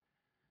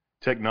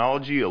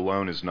Technology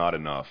alone is not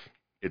enough.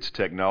 It's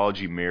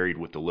technology married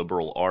with the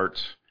liberal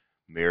arts,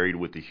 married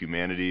with the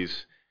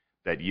humanities,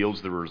 that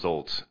yields the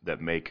results that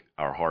make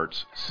our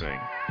hearts sing.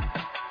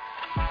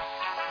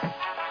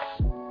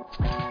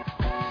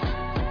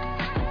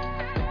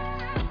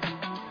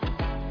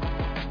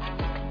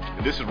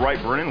 And this is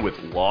Wright Brennan with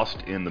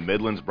Lost in the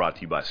Midlands, brought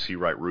to you by C.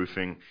 Wright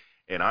Roofing.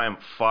 And I am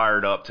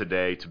fired up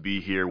today to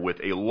be here with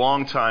a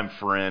longtime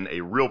friend,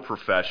 a real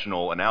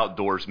professional, an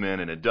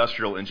outdoorsman, an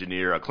industrial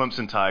engineer, a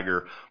Clemson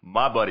Tiger,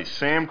 my buddy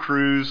Sam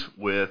Cruz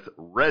with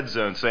Red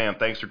Zone. Sam,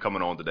 thanks for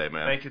coming on today,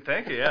 man.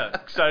 Thank you. Yeah,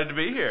 excited to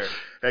be here.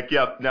 Heck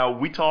yeah. Now,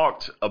 we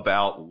talked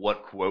about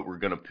what quote we're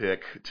going to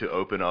pick to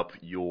open up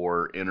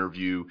your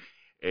interview,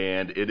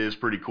 and it is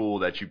pretty cool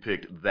that you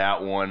picked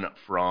that one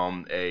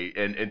from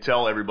and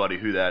tell everybody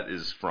who that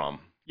is from.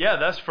 Yeah,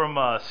 that's from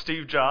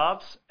Steve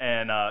Jobs,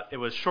 and it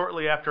was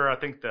shortly after, I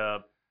think,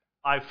 the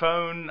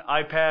iPhone,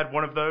 iPad,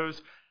 one of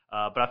those.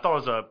 But I thought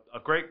it was a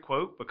great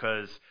quote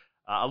because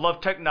I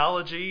love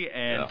technology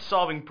and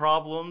solving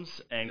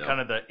problems and kind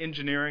of the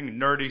engineering,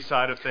 nerdy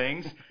side of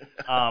things.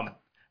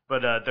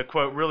 But the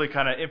quote really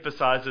kind of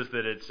emphasizes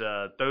that it's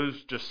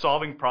those just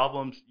solving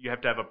problems. You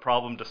have to have a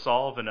problem to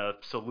solve and a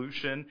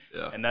solution,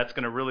 and that's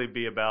going to really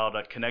be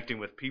about connecting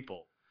with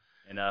people.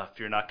 And if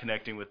you're not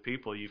connecting with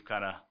people, you've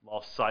kind of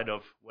lost sight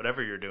of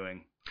whatever you're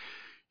doing.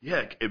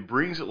 Yeah, it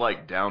brings it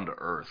like down to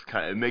earth.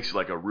 It makes it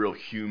like a real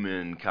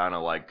human kind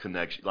of like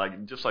connection,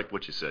 like just like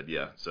what you said.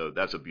 Yeah, so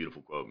that's a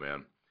beautiful quote,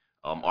 man.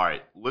 All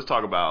right, let's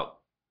talk about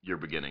your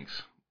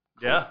beginnings.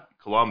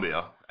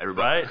 Columbia,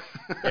 everybody.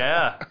 Right.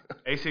 Yeah.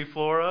 AC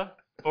Flora,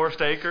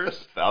 Forest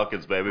Acres.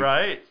 Falcons, baby.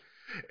 Right.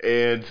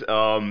 And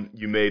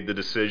you made the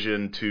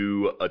decision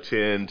to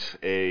attend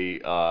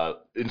a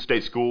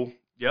in-state school.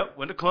 Yep.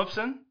 Went to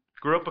Clemson.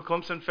 Grew up a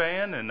Clemson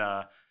fan, and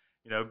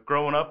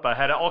growing up, I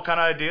had all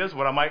kind of ideas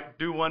what I might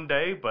do one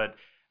day. But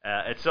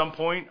at some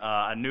point,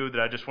 I knew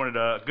that I just wanted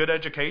a good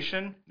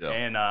education,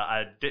 and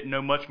I didn't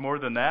know much more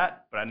than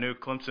that. But I knew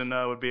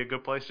Clemson would be a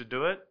good place to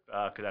do it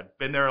because I'd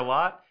been there a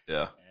lot.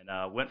 Yeah.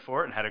 And went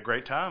for it and had a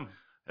great time.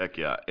 Heck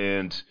yeah!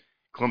 And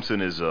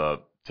Clemson is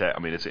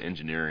it's an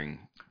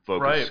engineering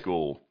focused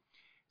school,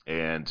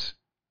 and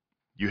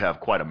you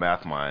have quite a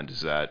math mind.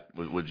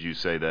 Would you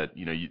say that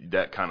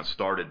that kind of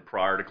started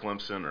prior to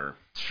Clemson, or?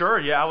 Sure.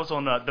 Yeah, I was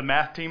on the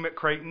math team at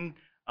Creighton,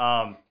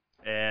 I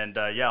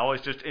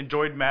always just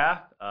enjoyed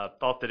math.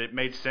 Thought that it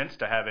made sense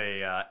to have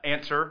a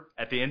answer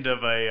at the end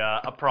of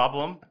a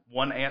problem,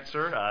 one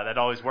answer. That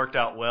always worked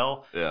out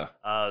well. Yeah.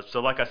 So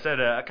like I said,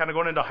 kind of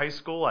going into high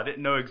school, I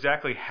didn't know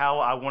exactly how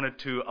I wanted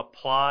to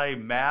apply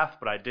math,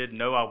 but I did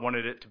know I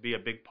wanted it to be a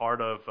big part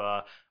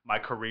of my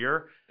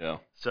career. Yeah.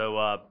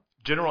 So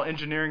general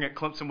engineering at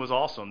Clemson was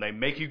awesome. They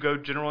make you go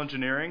general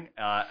engineering.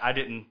 I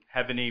didn't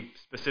have any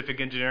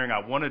specific engineering I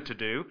wanted to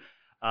do,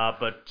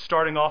 but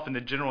starting off in the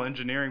general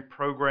engineering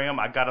program,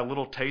 I got a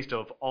little taste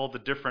of all the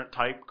different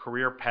type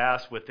career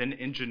paths within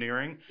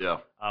engineering,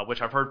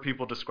 which I've heard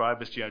people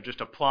describe as just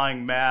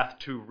applying math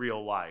to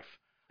real life.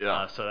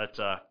 Yeah. So that's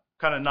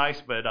kind of nice,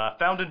 but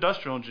found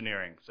industrial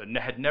engineering. So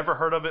had never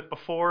heard of it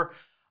before.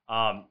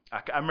 I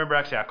remember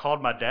actually I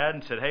called my dad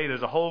and said, hey,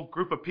 there's a whole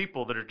group of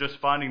people that are just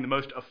finding the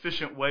most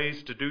efficient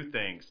ways to do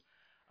things.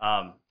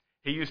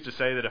 He used to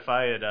say that if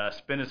I had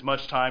spent as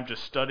much time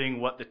just studying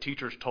what the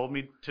teachers told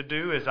me to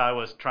do as I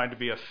was trying to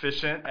be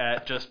efficient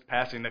at just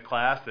passing the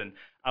class, then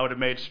I would have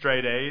made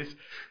straight A's.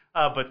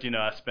 But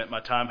I spent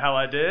my time how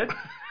I did.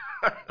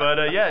 But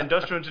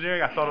industrial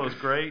engineering, I thought it was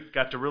great.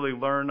 Got to really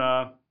learn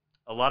a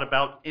lot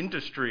about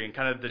industry and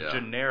kind of the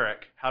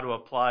generic, how to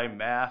apply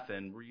math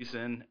and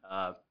reason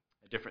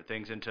different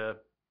things into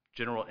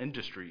general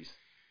industries.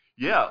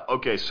 Yeah.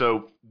 Okay.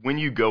 So when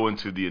you go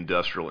into the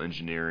industrial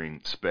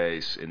engineering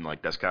space, and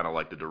that's kind of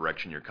like the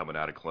direction you're coming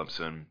out of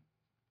Clemson,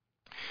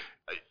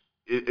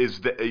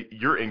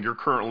 you're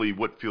currently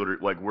what field?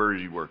 Where are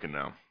you working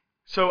now?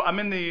 So I'm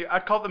I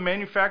call it the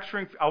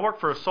manufacturing. I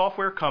work for a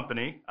software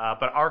company,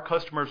 but our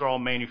customers are all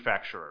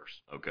manufacturers.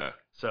 Okay.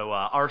 So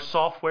our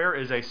software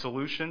is a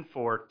solution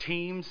for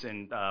teams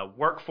and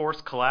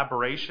workforce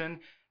collaboration,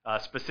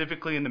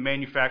 specifically in the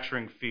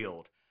manufacturing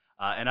field.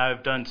 And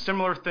I've done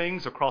similar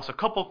things across a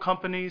couple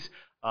companies,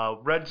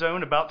 Red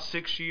Zone about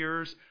 6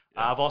 years.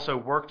 I've also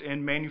worked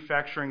in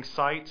manufacturing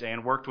sites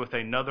and worked with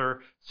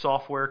another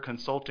software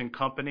consulting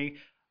company.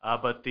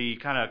 But the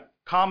kind of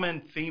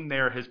common theme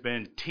there has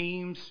been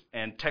teams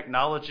and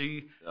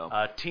technology,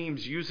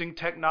 teams using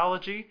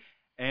technology.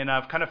 And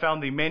I've kind of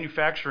found the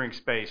manufacturing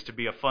space to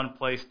be a fun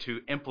place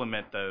to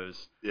implement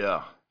those.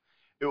 Yeah.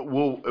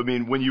 Well, I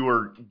mean, when you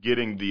were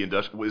getting the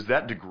industrial, is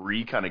that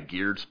degree kind of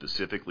geared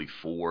specifically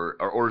for,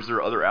 or is there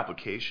other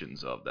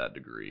applications of that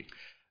degree?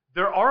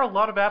 There are a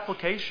lot of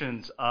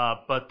applications,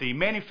 but the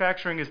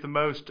manufacturing is the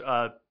most,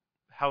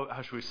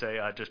 how should we say,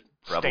 just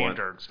prevalent,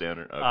 standard.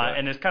 Standard, okay.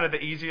 And it's kind of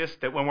the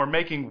easiest that when we're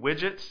making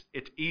widgets,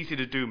 it's easy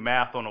to do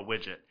math on a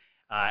widget.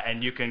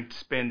 And you can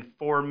spend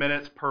 4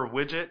 minutes per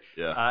widget.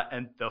 Yeah.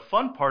 And the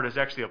fun part is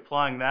actually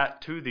applying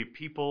that to the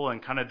people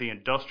and kind of the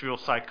industrial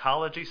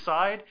psychology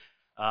side.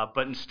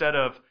 But instead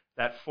of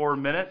that 4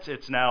 minutes,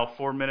 it's now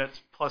 4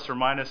 minutes plus or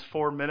minus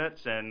 4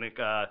 minutes, and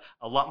a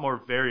lot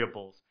more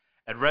variables.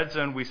 At Red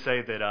Zone, we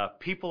say that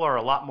people are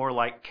a lot more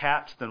like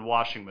cats than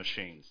washing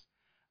machines.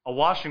 A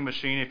washing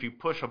machine, if you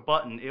push a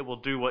button, it will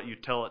do what you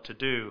tell it to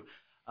do.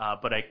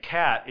 But a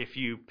cat, if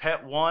you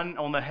pet one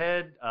on the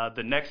head,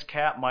 the next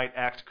cat might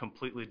act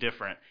completely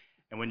different.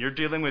 And when you're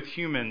dealing with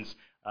humans,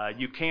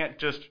 you can't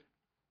just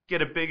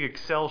get a big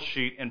Excel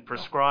sheet and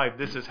prescribe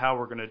this is how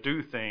we're going to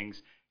do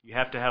things. You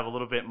have to have a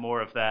little bit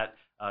more of that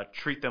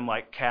treat them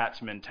like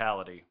cats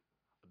mentality.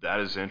 That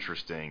is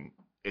interesting.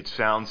 It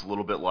sounds a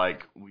little bit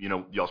like,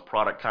 y'all's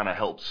product kind of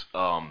helps,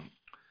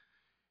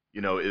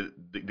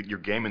 you're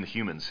gaming the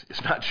humans.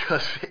 It's not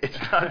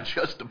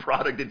just the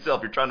product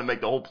itself. You're trying to make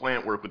the whole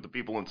plant work with the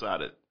people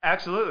inside it.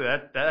 Absolutely.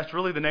 That's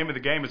really the name of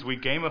the game is we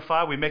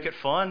gamify, we make it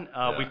fun.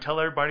 We tell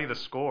everybody the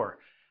score.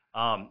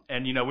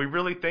 And we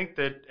really think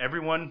that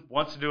everyone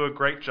wants to do a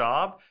great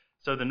job.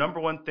 So the number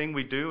one thing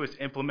we do is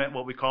implement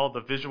what we call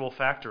the visual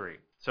factory.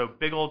 So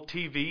big old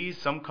TVs,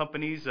 some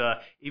companies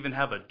even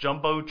have a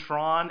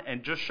jumbotron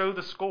and just show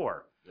the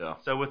score. Yeah.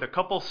 So with a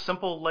couple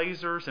simple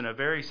lasers and a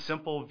very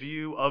simple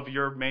view of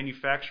your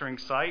manufacturing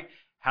site,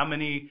 how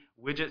many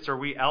widgets are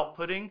we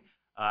outputting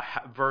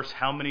versus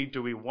how many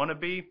do we want to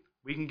be?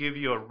 We can give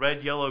you a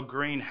red, yellow,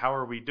 green, how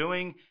are we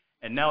doing?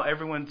 And now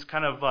everyone's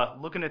kind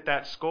of looking at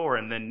that score.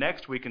 And then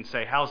next we can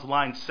say, how's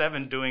line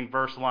 7 doing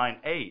versus line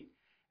 8?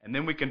 And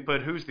then we can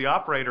put who's the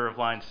operator of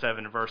line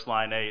 7 versus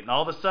line 8. And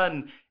all of a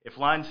sudden, if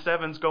line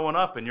 7's going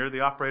up and you're the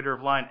operator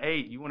of line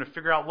 8, you want to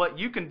figure out what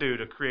you can do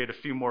to create a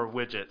few more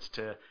widgets.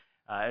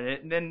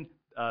 And then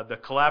the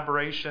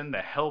collaboration,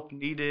 the help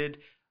needed,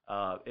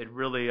 it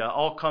really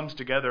all comes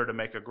together to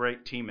make a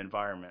great team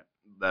environment.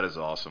 That is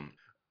awesome.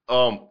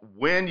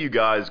 When you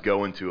guys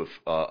go into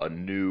a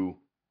new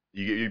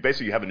you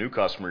basically have a new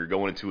customer, you're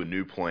going into a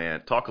new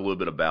plant. Talk a little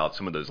bit about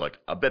some of those,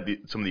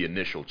 some of the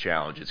initial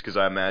challenges, because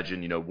I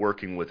imagine,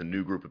 working with a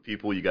new group of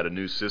people, you got a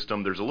new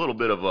system. There's a little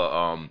bit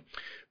of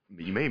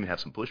you may even have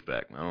some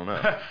pushback. I don't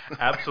know.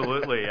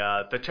 Absolutely.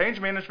 The change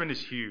management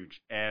is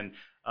huge. And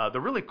the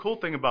really cool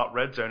thing about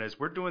Red Zone is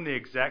we're doing the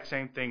exact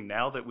same thing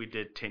now that we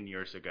did 10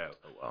 years ago.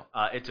 Oh,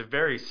 wow. It's a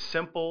very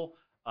simple,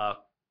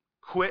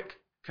 quick,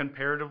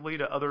 comparatively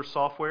to other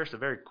software, so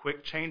very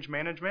quick change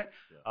management.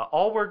 Yeah.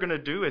 All we're going to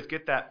do is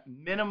get that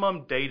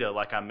minimum data,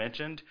 like I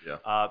mentioned,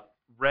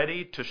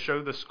 ready to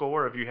show the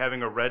score of you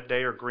having a red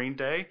day or green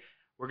day.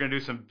 We're going to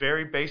do some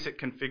very basic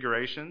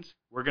configurations.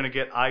 We're going to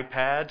get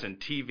iPads and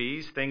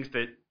TVs, things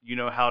that you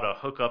know how to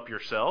hook up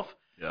yourself.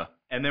 Yeah.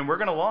 And then we're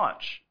going to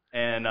launch.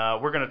 And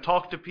we're going to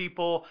talk to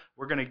people.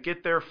 We're going to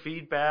get their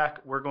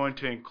feedback. We're going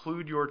to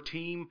include your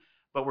team,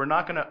 but we're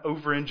not going to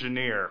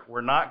over-engineer.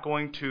 We're not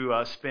going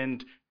to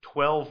spend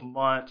 12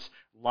 months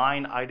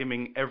line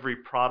iteming every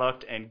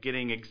product and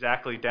getting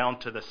exactly down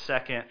to the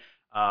second,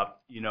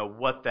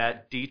 what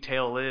that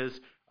detail is.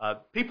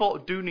 People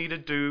do need to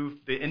do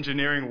the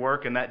engineering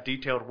work and that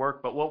detailed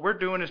work, but what we're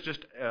doing is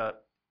just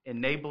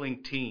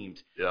enabling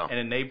teams and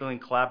enabling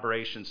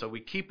collaboration. So we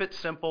keep it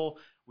simple.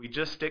 We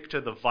just stick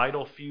to the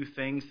vital few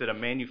things that a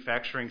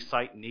manufacturing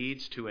site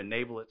needs to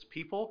enable its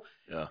people.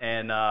 Yeah.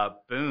 And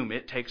boom,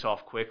 it takes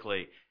off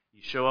quickly.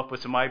 You show up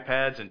with some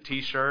iPads and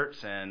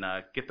T-shirts and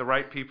get the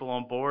right people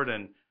on board,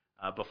 and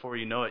before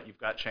you know it, you've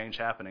got change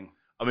happening.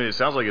 I mean, it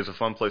sounds like it's a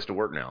fun place to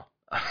work now.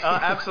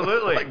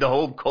 Absolutely. Like the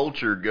whole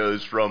culture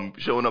goes from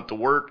showing up to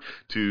work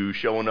to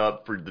showing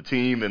up for the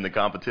team and the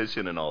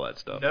competition and all that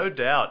stuff. No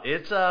doubt.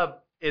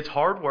 It's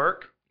hard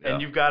work,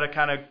 and you've got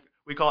to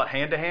we call it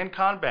hand-to-hand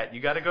combat.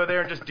 You got to go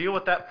there and just deal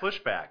with that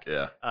pushback.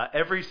 Yeah.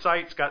 Every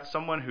site's got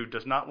someone who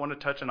does not want to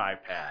touch an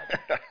iPad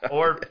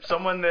or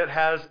someone that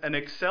has an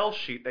Excel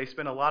sheet they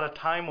spend a lot of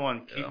time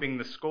on keeping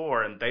the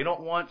score, and they don't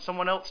want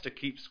someone else to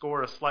keep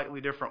score a slightly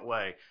different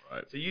way.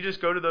 Right. So you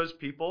just go to those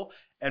people,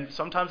 and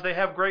sometimes they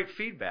have great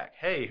feedback.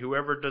 Hey,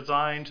 whoever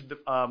designed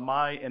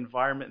my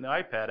environment in the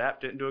iPad app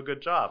didn't do a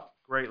good job.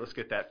 Great, let's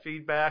get that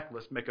feedback.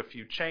 Let's make a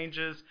few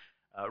changes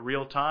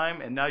real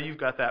time, and now you've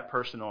got that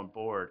person on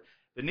board.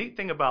 The neat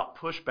thing about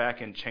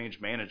pushback and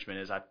change management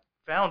is I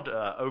found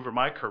over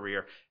my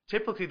career,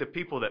 typically the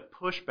people that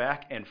push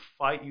back and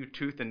fight you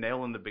tooth and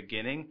nail in the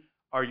beginning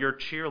are your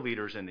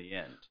cheerleaders in the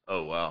end.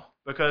 Oh, wow.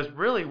 Because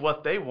really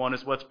what they want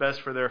is what's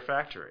best for their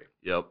factory.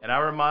 Yep. And I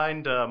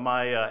remind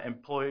my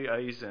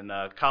employees and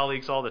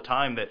colleagues all the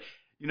time that,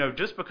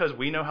 just because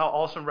we know how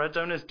awesome Red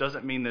Zone is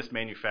doesn't mean this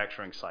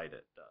manufacturing site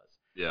it does.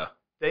 Yeah.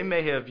 They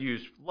may have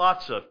used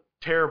lots of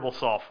terrible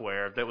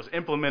software that was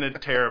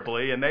implemented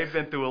terribly, and they've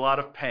been through a lot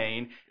of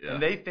pain,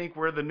 and they think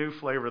we're the new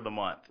flavor of the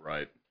month.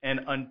 Right.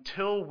 And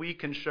until we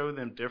can show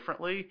them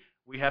differently,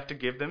 we have to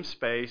give them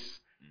space,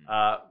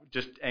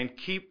 and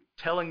keep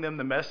telling them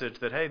the message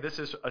that, hey, this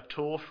is a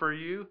tool for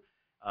you,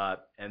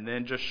 and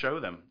then just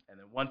show them. And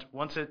then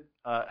once it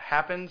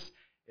happens,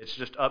 it's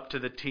just up to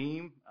the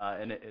team,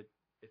 and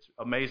it's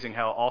amazing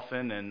how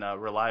often and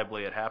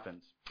reliably it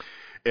happens.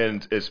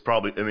 And it's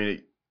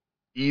probably,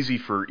 easy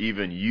for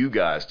even you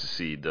guys to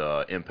see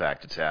the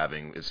impact it's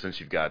having, since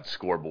you've got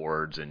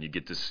scoreboards and you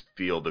get to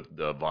feel the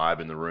vibe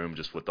in the room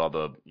just with all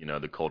the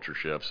the culture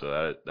shifts.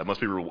 So that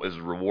must be is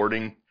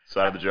rewarding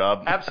side of the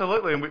job.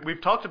 Absolutely, and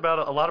we've talked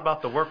about a lot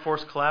about the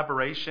workforce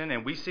collaboration,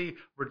 and we see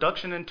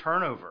reduction in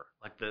turnover.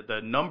 Like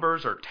the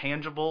numbers are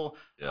tangible.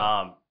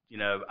 Yeah.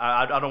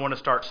 I don't want to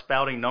start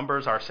spouting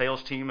numbers. Our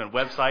sales team and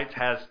websites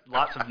has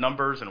lots of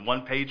numbers and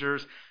one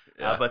pagers,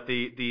 Yeah. but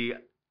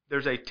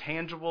there's a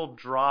tangible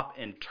drop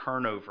in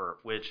turnover,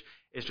 which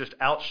is just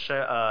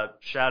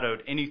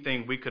outshadowed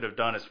anything we could have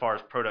done as far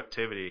as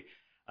productivity.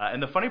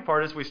 And the funny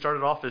part is we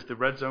started off as the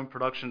red zone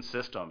production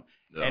system,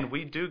 Yeah. and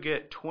we do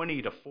get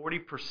 20 to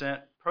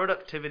 40%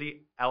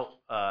 productivity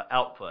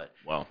output.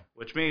 Wow.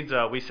 Which means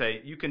we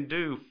say you can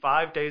do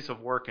 5 days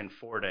of work in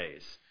 4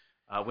 days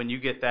when you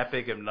get that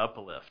big of an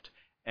uplift.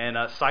 And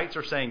sites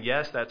are saying,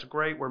 yes, that's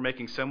great. We're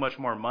making so much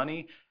more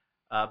money.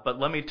 But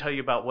let me tell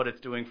you about what it's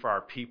doing for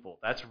our people.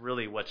 That's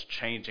really what's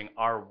changing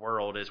our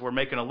world is we're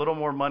making a little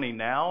more money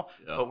now,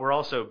 Yeah. but we're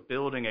also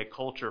building a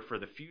culture for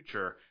the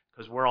future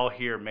because we're all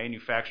here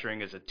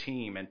manufacturing as a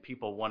team and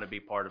people want to be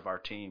part of our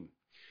team.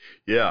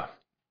 Yeah,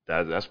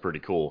 that's pretty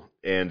cool.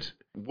 And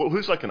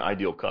who's like an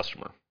ideal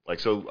customer? Like,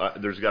 so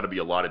there's got to be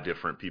a lot of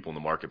different people in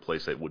the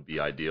marketplace that would be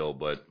ideal,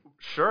 but.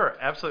 Sure,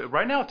 absolutely.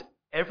 Right now, it's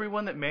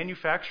everyone that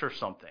manufactures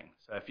something.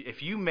 So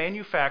if you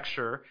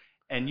manufacture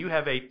and you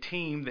have a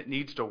team that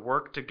needs to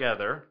work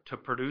together to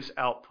produce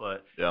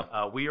output,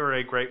 Yeah. we are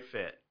a great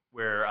fit.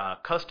 We're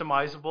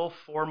customizable,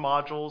 4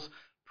 modules,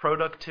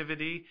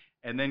 productivity,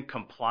 and then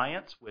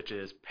compliance, which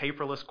is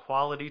paperless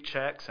quality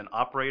checks and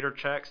operator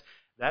checks.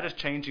 That is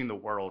changing the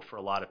world for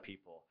a lot of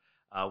people.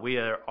 We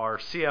are our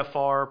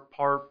CFR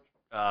part.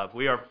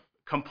 We are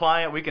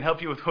compliant. We can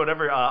help you with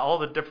whatever,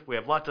 we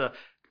have lots of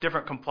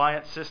different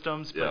compliance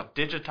systems, but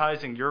Yeah.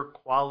 digitizing your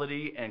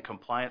quality and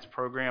compliance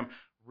program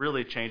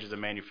really changes a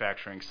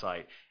manufacturing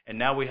site. And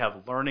now we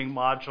have learning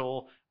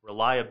module,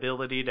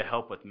 reliability to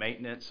help with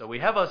maintenance. So we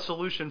have a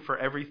solution for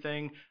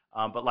everything.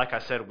 But like I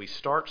said, we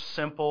start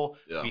simple.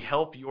 Yeah. We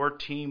help your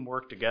team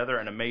work together,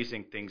 and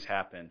amazing things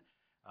happen.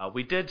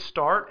 We did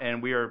start,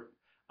 and we are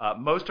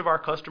most of our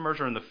customers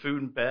are in the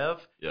food and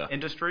bev Yeah.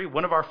 industry.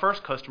 One of our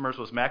first customers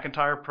was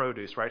McIntyre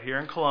Produce right here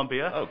in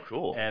Columbia. Oh,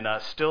 cool. And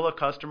still a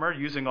customer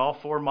using all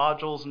 4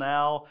 modules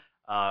now.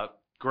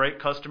 Great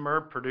customer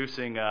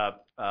producing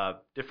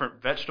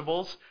different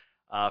vegetables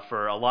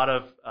for a lot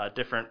of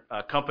different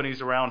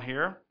companies around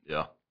here.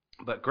 Yeah.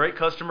 But great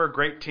customer,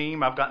 great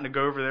team. I've gotten to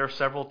go over there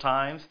several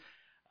times.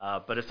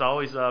 But it's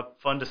always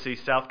fun to see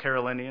South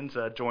Carolinians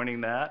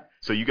joining that.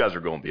 So you guys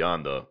are going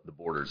beyond the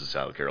borders of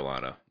South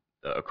Carolina,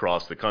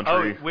 across the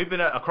country. Oh, we've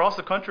been across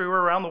the country. We're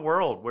around the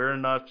world. We're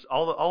in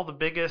all the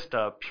biggest.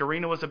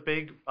 Purina was a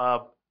big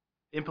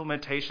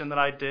implementation that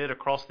I did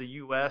across the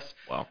U.S.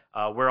 Wow.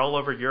 We're all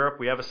over Europe.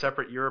 We have a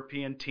separate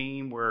European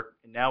team. We're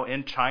now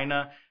in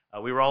China.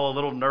 We were all a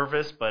little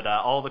nervous, but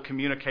all the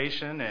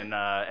communication and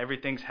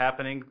everything's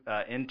happening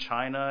in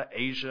China,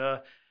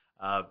 Asia,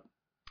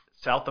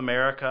 South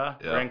America.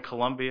 Yeah. We're in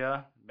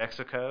Colombia,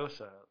 Mexico,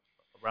 so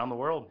around the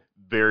world.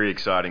 Very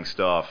exciting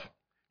stuff.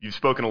 You've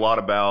spoken a lot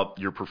about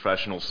your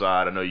professional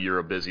side. I know you're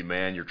a busy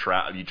man. You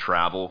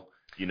travel.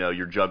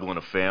 You're juggling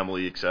a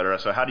family, et cetera.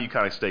 So how do you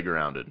kind of stay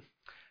grounded?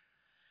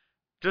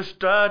 Just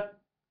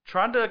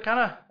trying to kind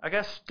of, I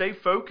guess, stay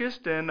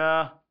focused and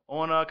on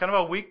kind of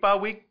a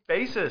week-by-week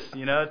basis.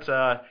 It's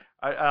I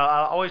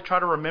always try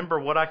to remember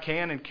what I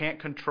can and can't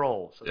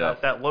control. So Yeah.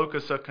 that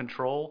locus of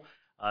control.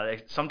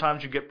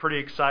 Sometimes you get pretty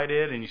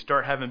excited and you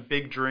start having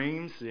big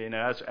dreams.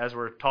 As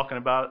we're talking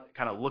about,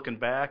 kind of looking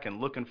back and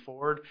looking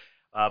forward.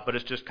 But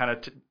it's just kind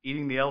of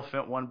eating the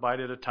elephant one bite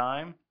at a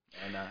time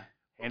and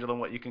handling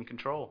what you can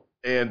control.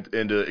 And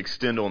to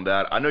extend on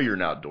that, I know you're an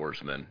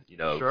outdoorsman.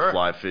 Sure.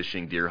 Fly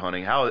fishing, deer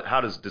hunting.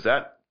 How does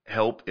that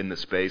help in the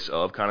space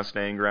of kind of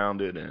staying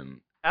grounded? And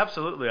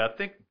Absolutely. I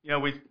think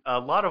we a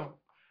lot of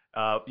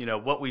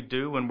what we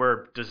do when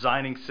we're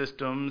designing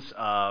systems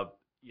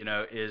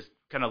is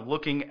kind of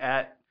looking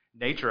at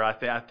nature. I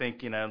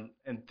think and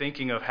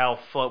thinking of how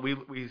flow.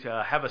 We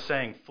have a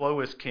saying, flow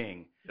is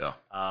king. yeah.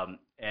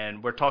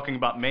 And we're talking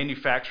about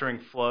manufacturing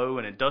flow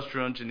and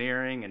industrial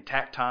engineering and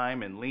tack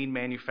time and lean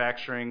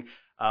manufacturing.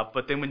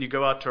 But then when you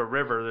go out to a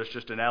river, there's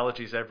just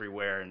analogies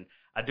everywhere. And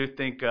I do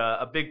think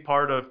a big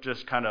part of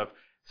just kind of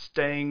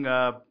staying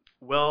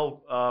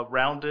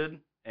well-rounded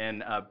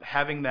and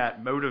having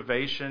that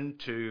motivation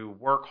to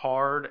work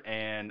hard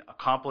and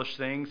accomplish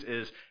things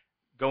is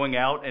going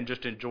out and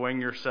just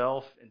enjoying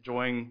yourself,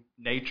 enjoying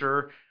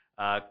nature,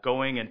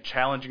 going and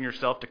challenging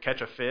yourself to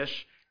catch a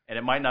fish. And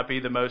it might not be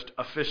the most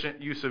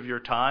efficient use of your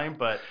time,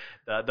 but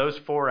those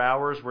 4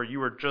 hours where you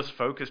were just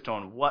focused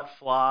on what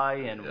fly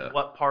and Yeah.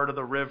 what part of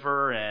the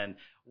river and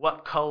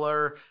what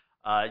color,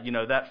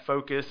 that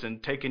focus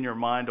and taking your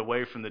mind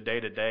away from the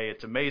day-to-day,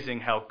 it's amazing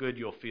how good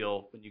you'll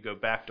feel when you go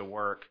back to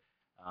work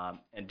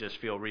and just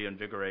feel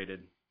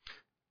reinvigorated.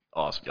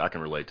 Awesome. I can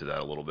relate to that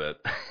a little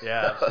bit.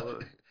 Yeah,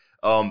 absolutely.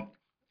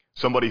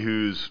 Somebody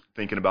who's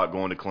thinking about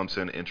going to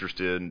Clemson,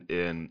 interested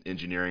in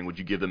engineering, would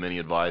you give them any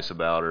advice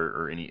about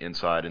or any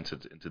insight into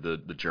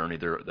the journey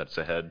that's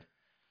ahead?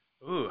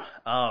 Ooh,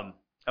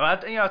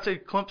 I'd say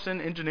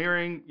Clemson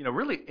engineering,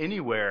 really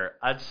anywhere.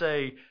 I'd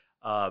say,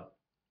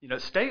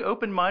 stay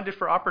open-minded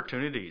for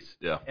opportunities.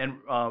 Yeah. And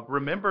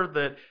remember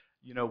that,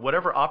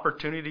 whatever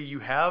opportunity you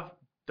have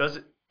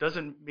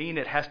doesn't mean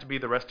it has to be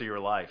the rest of your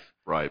life.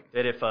 Right.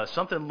 That if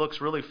something looks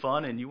really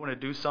fun and you want to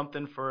do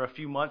something for a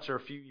few months or a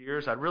few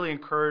years, I'd really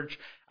encourage,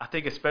 I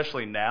think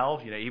especially now,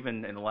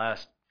 even in the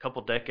last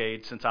couple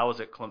decades since I was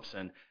at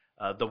Clemson,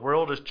 the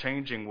world is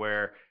changing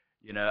where,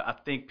 I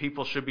think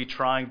people should be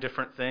trying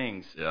different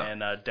things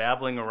and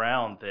dabbling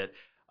around that.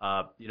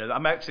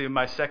 I'm actually in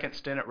my second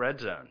stint at Red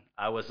Zone.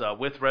 I was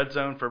with Red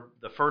Zone for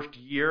the first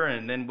year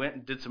and then went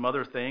and did some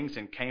other things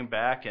and came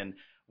back and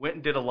went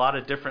and did a lot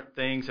of different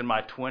things in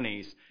my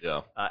 20s.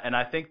 Yeah. And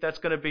I think that's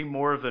going to be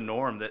more of the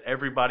norm, that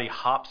everybody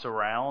hops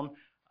around.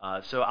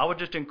 So I would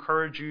just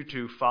encourage you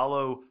to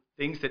follow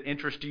things that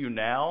interest you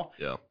now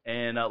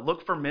and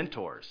look for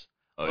mentors.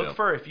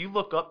 If you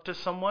look up to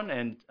someone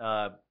and,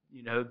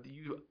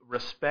 you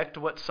respect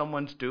what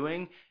someone's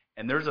doing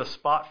and there's a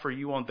spot for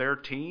you on their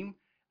team,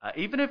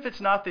 even if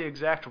it's not the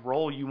exact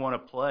role you want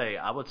to play,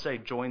 I would say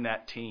join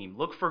that team.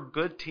 Look for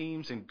good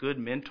teams and good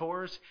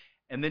mentors,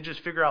 and then just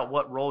figure out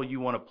what role you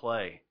want to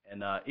play.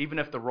 And even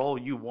if the role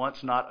you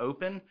want's not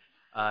open,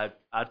 I'd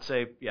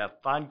say,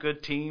 find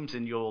good teams,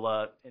 and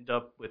you'll end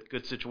up with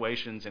good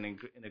situations and in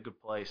a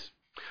good place.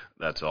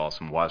 That's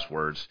awesome. Wise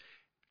words.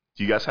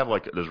 Do you guys have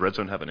does Red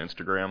Zone have an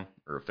Instagram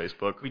or a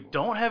Facebook? We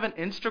don't have an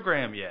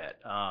Instagram yet.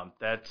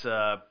 That's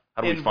How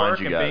do we in find work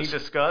you and guys? being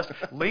discussed.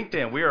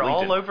 LinkedIn. We are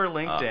all over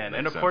LinkedIn.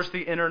 And, of course, the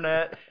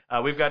Internet.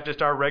 We've got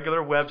just our regular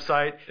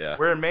website. Yeah.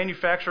 We're in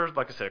manufacturers,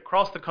 like I said,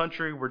 across the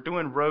country. We're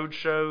doing road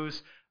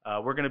shows.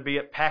 We're going to be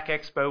at Pack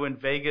Expo in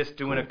Vegas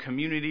doing a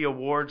community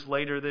awards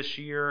later this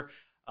year.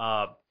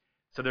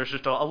 So there's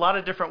just a lot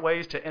of different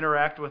ways to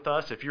interact with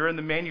us. If you're in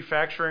the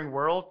manufacturing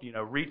world,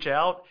 reach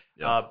out.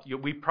 Yeah.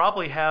 We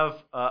probably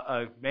have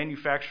a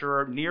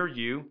manufacturer near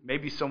you,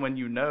 maybe someone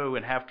you know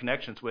and have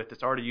connections with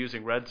that's already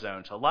using Red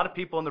Zone. So a lot of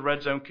people in the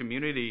Red Zone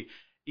community,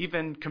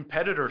 even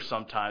competitors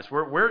sometimes,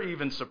 we're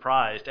even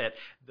surprised at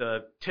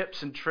the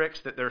tips and tricks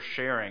that they're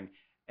sharing.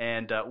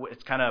 And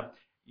it's kind of,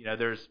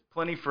 there's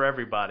plenty for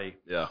everybody.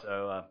 Yeah.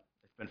 So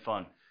it's been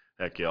fun.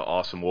 Heck yeah,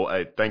 awesome. Well,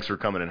 hey, thanks for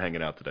coming and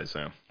hanging out today,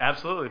 Sam.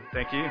 Absolutely.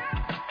 Thank you.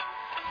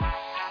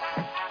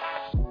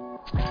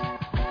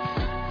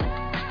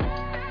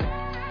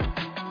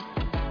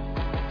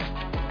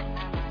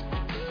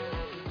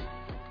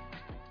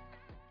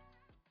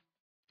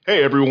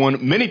 Hey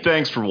everyone, many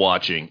thanks for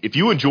watching. If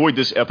you enjoyed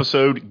this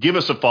episode, give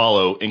us a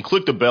follow and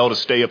click the bell to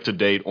stay up to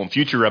date on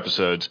future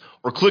episodes,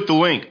 or click the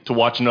link to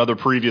watch another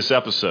previous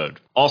episode.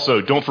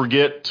 Also, don't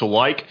forget to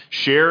like,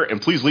 share,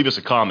 and please leave us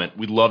a comment.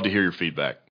 We'd love to hear your feedback.